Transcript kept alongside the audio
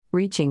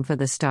Reaching for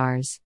the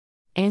Stars.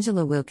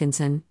 Angela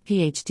Wilkinson,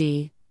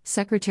 Ph.D.,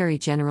 Secretary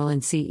General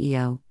and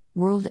CEO,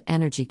 World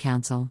Energy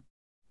Council.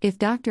 If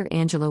Dr.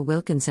 Angela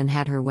Wilkinson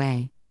had her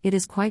way, it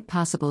is quite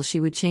possible she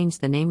would change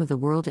the name of the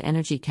World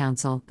Energy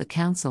Council, the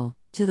Council,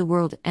 to the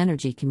World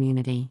Energy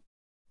Community.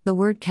 The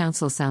word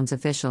council sounds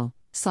official,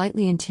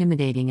 slightly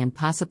intimidating, and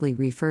possibly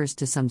refers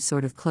to some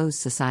sort of closed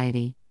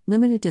society,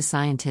 limited to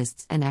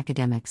scientists and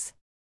academics.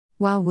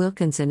 While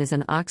Wilkinson is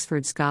an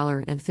Oxford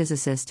scholar and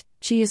physicist,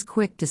 she is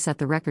quick to set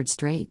the record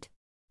straight.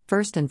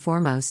 First and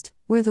foremost,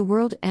 we're the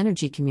World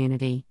Energy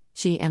Community,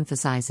 she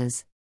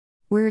emphasizes.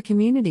 We're a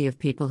community of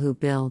people who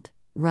build,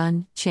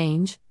 run,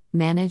 change,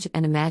 manage,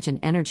 and imagine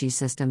energy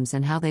systems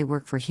and how they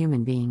work for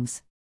human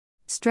beings.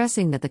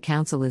 Stressing that the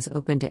Council is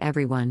open to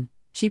everyone,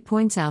 she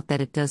points out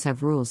that it does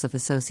have rules of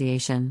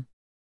association.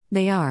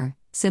 They are,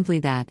 simply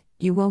that,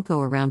 you won't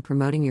go around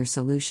promoting your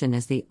solution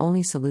as the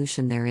only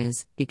solution there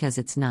is, because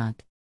it's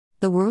not.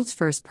 The world's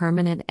first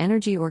permanent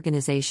energy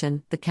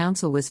organization, the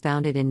Council was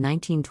founded in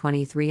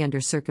 1923 under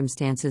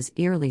circumstances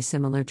eerily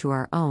similar to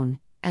our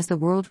own, as the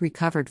world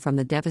recovered from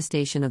the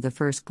devastation of the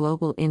first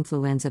global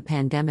influenza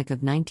pandemic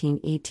of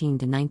 1918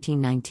 to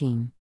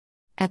 1919.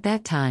 At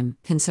that time,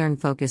 concern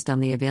focused on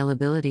the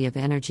availability of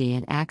energy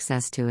and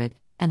access to it,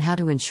 and how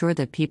to ensure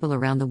that people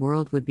around the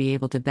world would be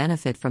able to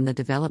benefit from the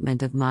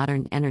development of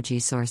modern energy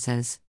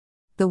sources.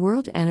 The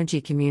World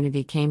Energy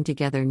Community came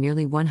together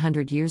nearly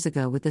 100 years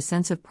ago with the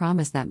sense of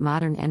promise that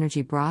modern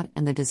energy brought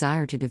and the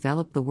desire to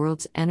develop the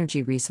world's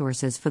energy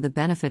resources for the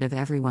benefit of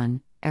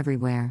everyone,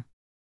 everywhere.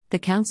 The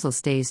Council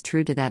stays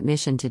true to that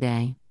mission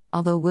today,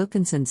 although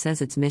Wilkinson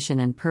says its mission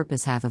and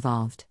purpose have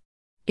evolved.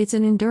 It's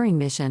an enduring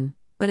mission,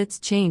 but it's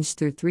changed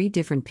through 3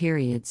 different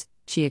periods,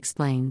 she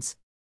explains.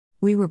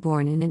 We were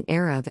born in an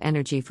era of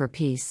energy for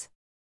peace.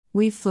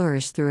 We've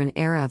flourished through an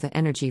era of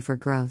energy for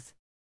growth.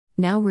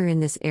 Now we're in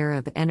this era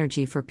of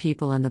energy for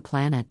people and the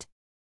planet.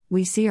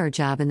 We see our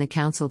job in the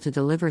Council to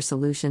deliver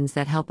solutions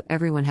that help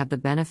everyone have the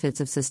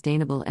benefits of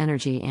sustainable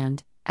energy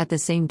and, at the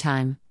same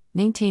time,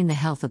 maintain the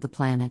health of the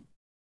planet.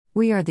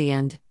 We are the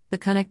end, the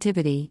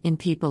connectivity in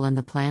people and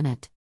the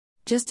planet.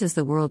 Just as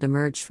the world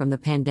emerged from the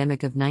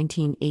pandemic of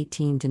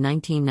 1918 to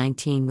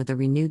 1919 with a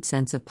renewed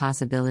sense of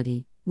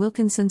possibility,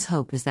 Wilkinson's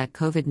hope is that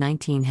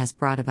COVID-19 has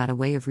brought about a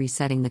way of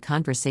resetting the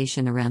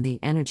conversation around the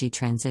energy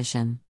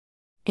transition.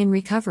 In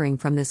recovering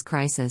from this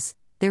crisis,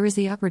 there is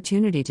the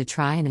opportunity to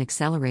try and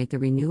accelerate the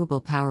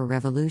renewable power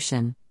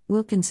revolution,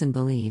 Wilkinson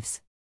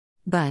believes.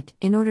 But,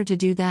 in order to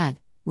do that,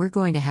 we're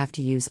going to have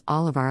to use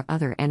all of our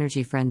other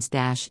energy friends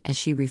as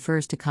she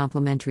refers to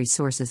complementary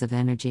sources of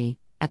energy,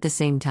 at the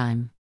same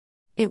time.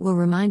 It will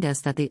remind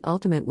us that the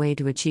ultimate way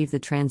to achieve the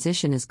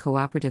transition is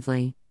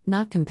cooperatively,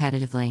 not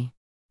competitively.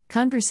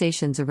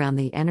 Conversations around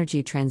the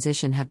energy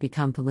transition have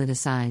become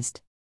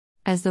politicized.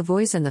 As the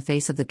voice and the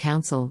face of the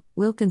Council,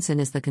 Wilkinson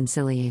is the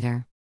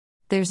conciliator.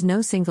 There's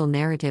no single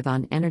narrative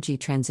on energy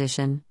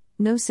transition,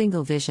 no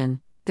single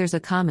vision, there's a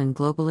common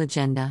global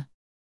agenda.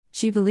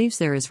 She believes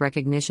there is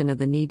recognition of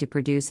the need to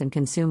produce and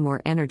consume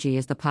more energy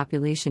as the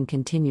population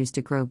continues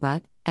to grow,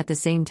 but, at the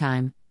same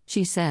time,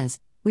 she says,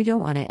 we don't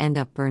want to end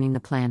up burning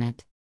the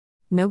planet.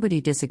 Nobody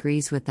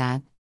disagrees with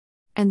that.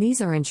 And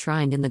these are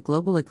enshrined in the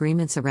global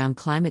agreements around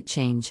climate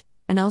change,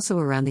 and also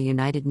around the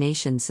United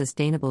Nations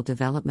Sustainable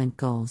Development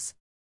Goals.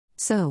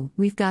 So,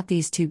 we've got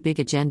these 2 big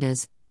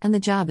agendas, and the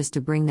job is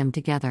to bring them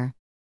together.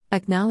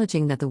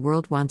 Acknowledging that the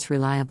world wants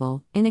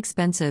reliable,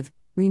 inexpensive,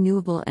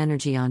 renewable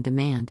energy on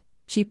demand,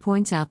 she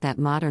points out that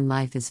modern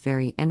life is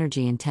very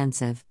energy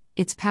intensive,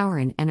 it's power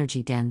and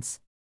energy dense.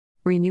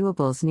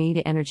 Renewables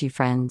need energy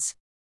friends.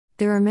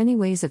 There are many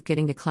ways of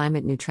getting to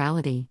climate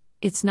neutrality.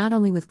 It's not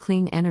only with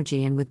clean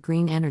energy and with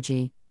green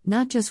energy,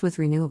 not just with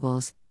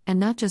renewables, and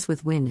not just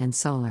with wind and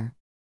solar.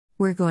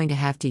 We're going to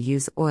have to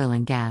use oil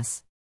and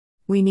gas.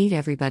 We need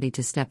everybody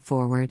to step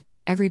forward,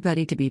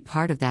 everybody to be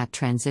part of that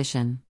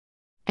transition.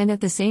 And at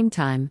the same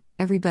time,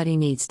 everybody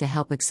needs to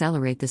help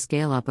accelerate the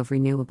scale-up of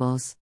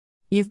renewables.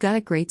 You've got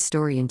a great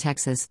story in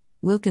Texas,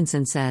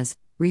 Wilkinson says,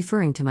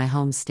 referring to my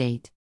home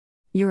state.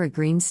 You're a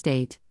green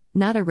state,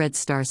 not a red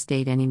star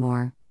state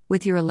anymore,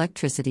 with your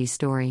electricity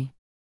story.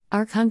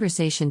 Our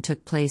conversation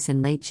took place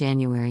in late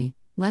January,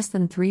 less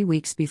than 3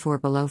 weeks before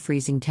below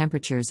freezing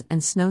temperatures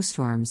and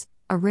snowstorms,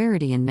 a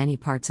rarity in many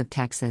parts of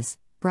Texas,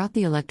 brought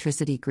the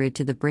electricity grid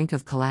to the brink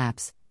of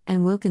collapse,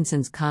 and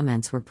Wilkinson's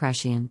comments were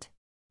prescient.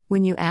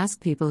 When you ask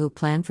people who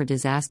plan for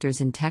disasters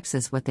in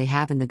Texas what they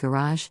have in the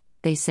garage,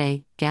 they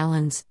say,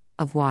 gallons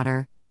of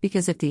water,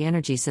 because if the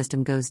energy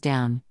system goes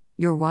down,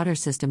 your water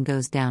system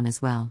goes down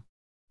as well.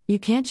 You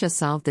can't just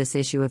solve this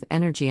issue of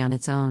energy on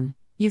its own,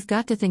 you've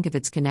got to think of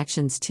its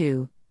connections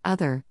to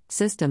other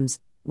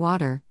systems,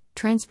 water,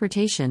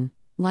 transportation,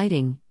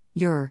 lighting,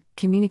 your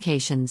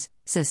communications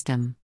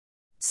system.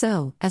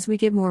 So, as we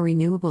get more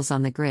renewables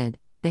on the grid,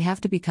 they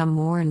have to become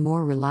more and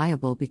more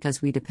reliable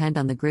because we depend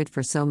on the grid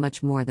for so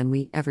much more than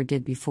we ever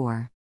did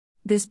before.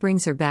 This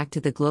brings her back to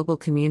the global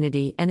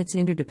community and its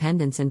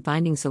interdependence in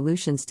finding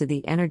solutions to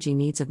the energy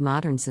needs of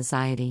modern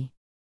society.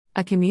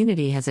 A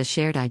community has a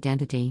shared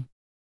identity.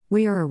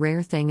 We are a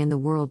rare thing in the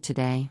world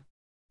today.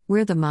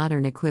 We're the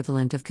modern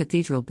equivalent of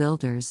cathedral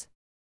builders.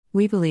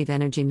 We believe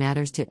energy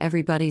matters to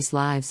everybody's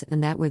lives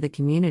and that we're the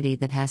community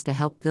that has to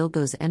help build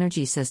those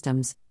energy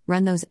systems,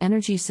 run those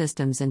energy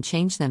systems and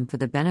change them for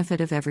the benefit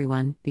of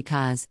everyone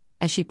because,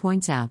 as she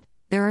points out,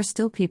 there are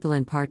still people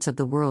in parts of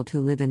the world who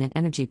live in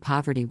energy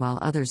poverty while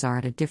others are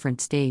at a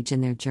different stage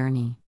in their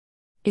journey.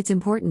 It's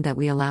important that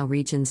we allow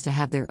regions to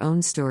have their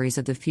own stories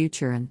of the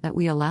future and that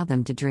we allow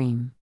them to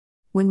dream.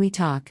 When we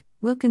talk,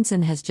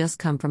 Wilkinson has just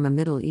come from a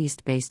Middle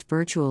East-based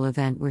virtual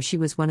event where she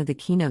was one of the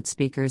keynote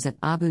speakers at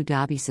Abu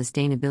Dhabi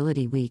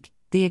Sustainability Week,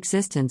 the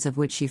existence of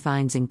which she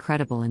finds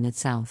incredible in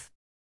itself.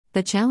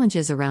 The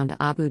challenges around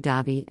Abu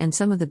Dhabi and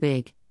some of the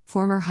big,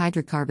 former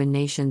hydrocarbon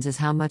nations is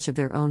how much of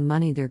their own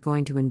money they're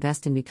going to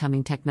invest in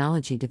becoming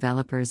technology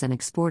developers and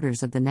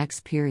exporters of the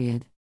next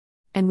period.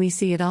 And we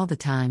see it all the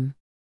time.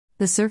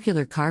 The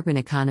circular carbon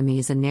economy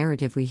is a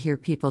narrative we hear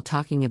people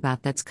talking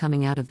about that's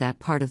coming out of that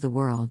part of the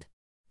world.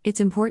 It's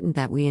important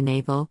that we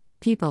enable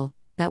people,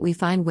 that we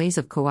find ways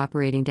of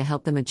cooperating to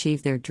help them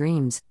achieve their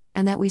dreams,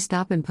 and that we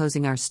stop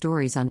imposing our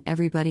stories on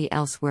everybody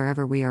else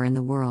wherever we are in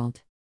the world.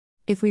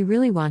 If we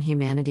really want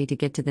humanity to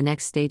get to the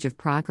next stage of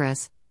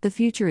progress, the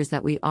future is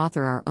that we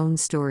author our own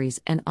stories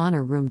and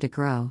honor room to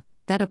grow.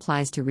 That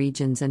applies to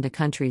regions and to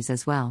countries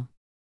as well.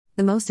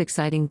 The most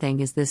exciting thing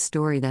is this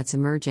story that's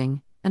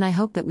emerging, and I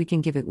hope that we can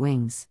give it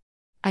wings.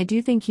 I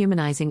do think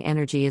humanizing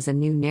energy is a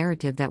new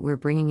narrative that we're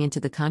bringing into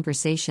the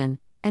conversation,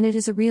 and it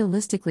is a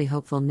realistically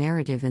hopeful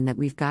narrative in that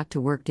we've got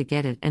to work to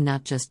get it and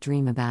not just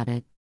dream about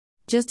it.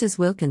 Just as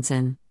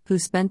Wilkinson, who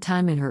spent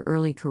time in her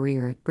early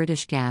career at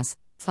British Gas,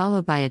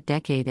 followed by a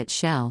decade at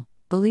Shell,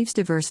 believes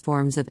diverse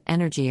forms of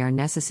energy are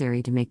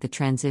necessary to make the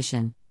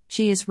transition,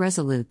 she is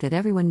resolute that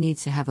everyone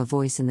needs to have a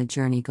voice in the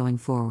journey going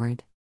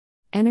forward.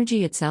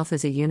 Energy itself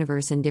is a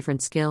universe in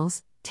different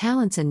skills,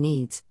 talents and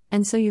needs,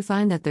 and so you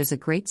find that there's a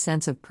great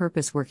sense of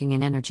purpose working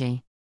in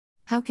energy.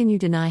 How can you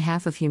deny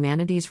half of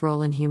humanity's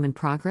role in human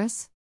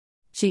progress?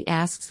 She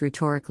asks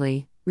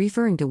rhetorically,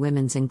 referring to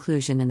women's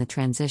inclusion in the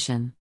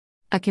transition.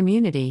 A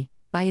community,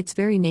 by its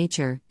very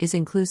nature, is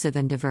inclusive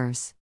and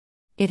diverse.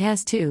 It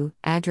has to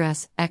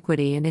address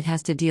equity and it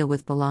has to deal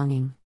with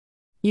belonging.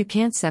 You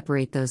can't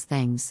separate those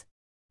things.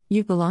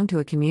 You belong to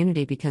a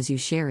community because you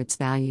share its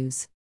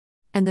values.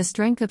 And the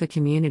strength of a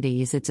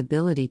community is its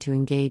ability to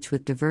engage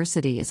with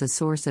diversity as a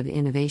source of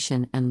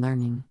innovation and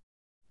learning.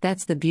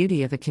 That's the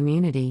beauty of a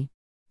community.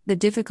 The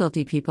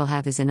difficulty people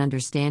have is in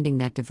understanding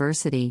that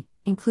diversity,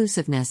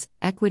 inclusiveness,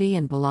 equity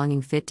and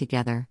belonging fit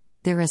together.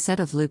 They're a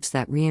set of loops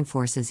that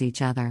reinforces each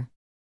other.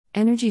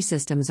 Energy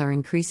systems are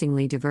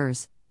increasingly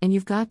diverse, and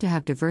you've got to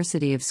have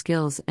diversity of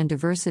skills and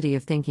diversity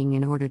of thinking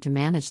in order to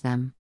manage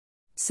them.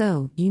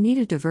 So, you need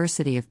a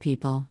diversity of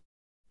people.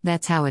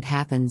 That's how it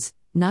happens,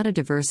 not a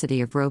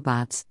diversity of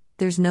robots.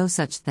 There's no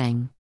such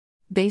thing.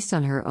 Based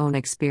on her own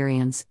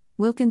experience,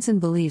 Wilkinson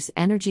believes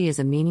energy is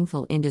a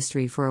meaningful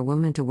industry for a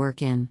woman to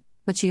work in,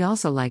 but she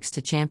also likes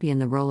to champion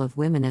the role of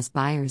women as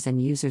buyers and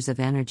users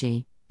of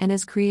energy, and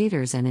as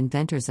creators and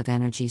inventors of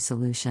energy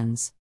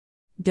solutions.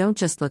 Don't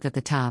just look at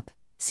the top,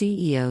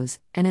 CEOs,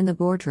 and in the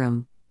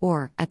boardroom,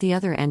 or, at the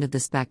other end of the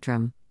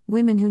spectrum,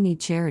 women who need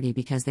charity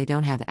because they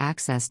don't have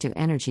access to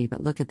energy,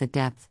 but look at the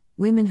depth,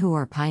 women who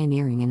are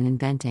pioneering and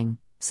inventing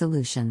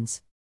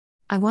solutions.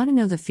 I want to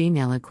know the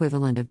female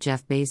equivalent of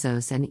Jeff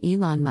Bezos and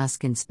Elon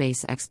Musk in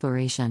space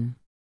exploration.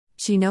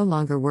 She no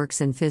longer works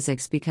in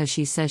physics because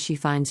she says she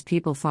finds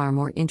people far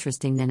more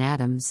interesting than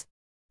atoms.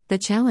 The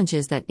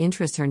challenges that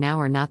interest her now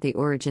are not the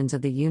origins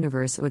of the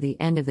universe or the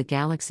end of the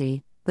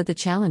galaxy, but the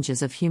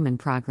challenges of human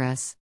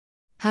progress.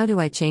 How do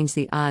I change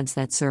the odds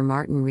that Sir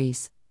Martin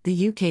Rees,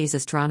 the UK's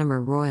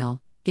Astronomer Royal,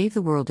 gave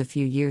the world a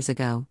few years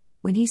ago,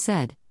 when he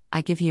said,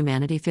 "I give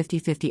humanity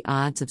 50-50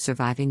 odds of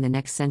surviving the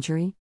next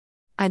century"?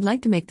 I'd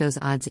like to make those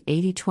odds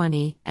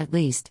 80-20, at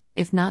least,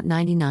 if not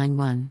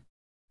 99-1.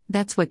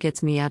 That's what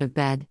gets me out of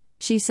bed,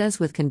 she says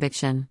with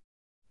conviction.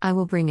 I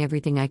will bring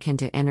everything I can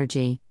to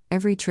energy,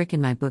 every trick in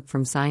my book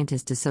from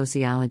scientist to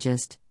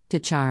sociologist, to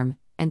charm,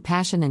 and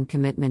passion and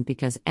commitment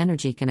because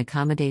energy can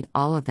accommodate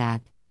all of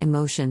that,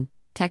 emotion,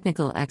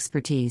 technical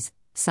expertise,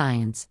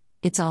 science,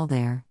 it's all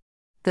there.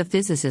 The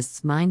physicist's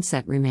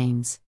mindset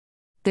remains.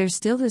 There's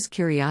still this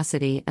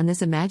curiosity and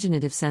this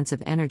imaginative sense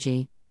of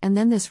energy, and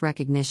then this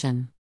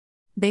recognition.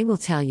 They will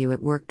tell you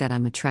at work that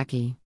I'm a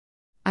Trekkie.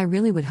 I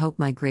really would hope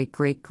my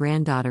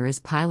great-great-granddaughter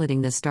is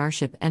piloting the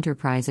Starship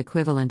Enterprise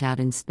equivalent out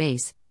in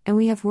space, and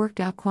we have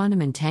worked out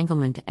quantum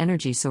entanglement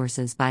energy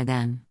sources by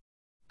then.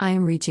 I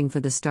am reaching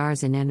for the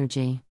stars in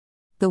energy.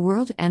 The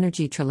World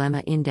Energy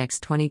Trilemma Index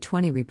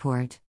 2020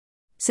 report.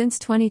 Since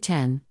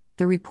 2010,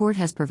 the report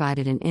has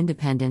provided an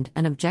independent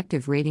and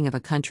objective rating of a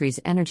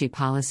country's energy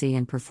policy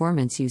and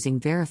performance using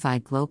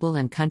verified global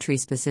and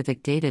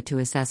country-specific data to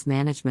assess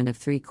management of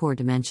three core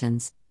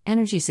dimensions: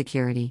 energy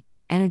security,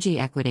 energy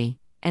equity,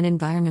 and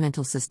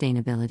environmental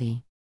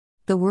sustainability.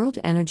 The World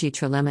Energy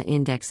Trilemma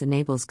Index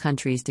enables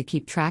countries to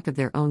keep track of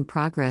their own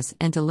progress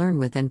and to learn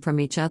with and from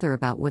each other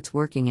about what's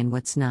working and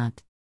what's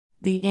not.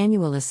 The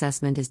annual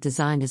assessment is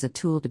designed as a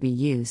tool to be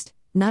used,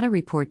 not a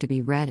report to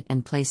be read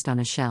and placed on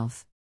a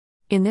shelf.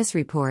 In this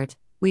report,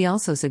 we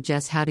also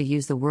suggest how to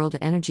use the World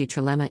Energy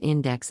Trilemma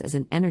Index as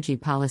an energy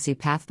policy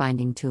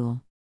pathfinding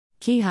tool.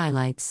 Key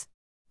highlights: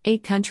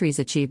 8 countries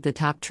achieved the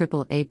top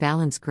AAA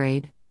balance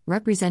grade,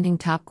 representing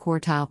top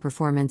quartile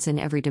performance in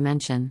every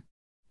dimension.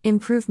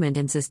 Improvement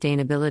in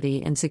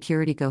sustainability and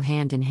security go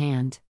hand in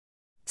hand.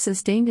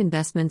 Sustained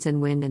investments in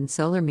wind and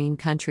solar mean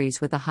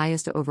countries with the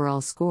highest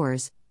overall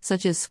scores,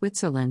 such as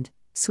Switzerland,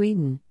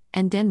 Sweden,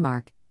 and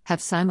Denmark,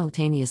 have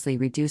simultaneously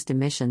reduced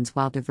emissions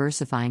while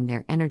diversifying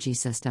their energy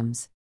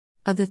systems.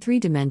 Of the 3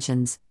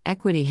 dimensions,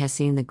 equity has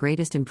seen the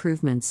greatest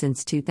improvements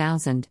since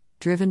 2000,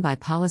 driven by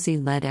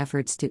policy-led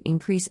efforts to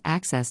increase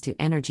access to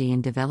energy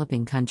in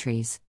developing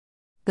countries.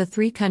 The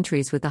 3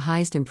 countries with the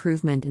highest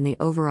improvement in the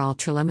overall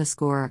Trilemma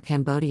score are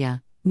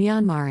Cambodia,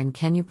 Myanmar, and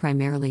Kenya,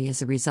 primarily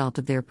as a result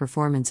of their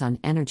performance on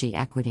energy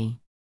equity.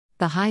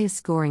 The highest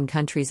scoring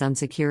countries on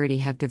security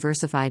have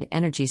diversified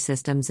energy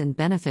systems and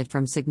benefit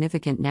from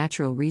significant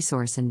natural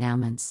resource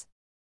endowments.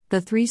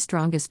 The 3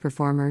 strongest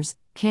performers,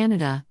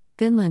 Canada,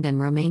 Finland, and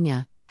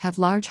Romania, have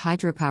large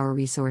hydropower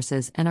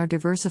resources and are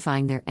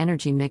diversifying their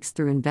energy mix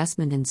through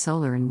investment in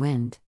solar and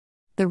wind.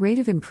 The rate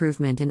of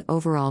improvement in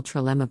overall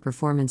Trilemma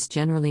performance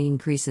generally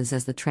increases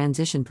as the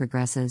transition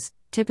progresses.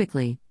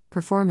 Typically,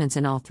 performance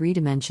in all 3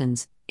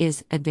 dimensions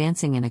is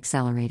advancing and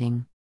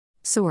accelerating.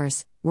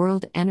 Source: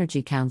 World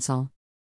Energy Council.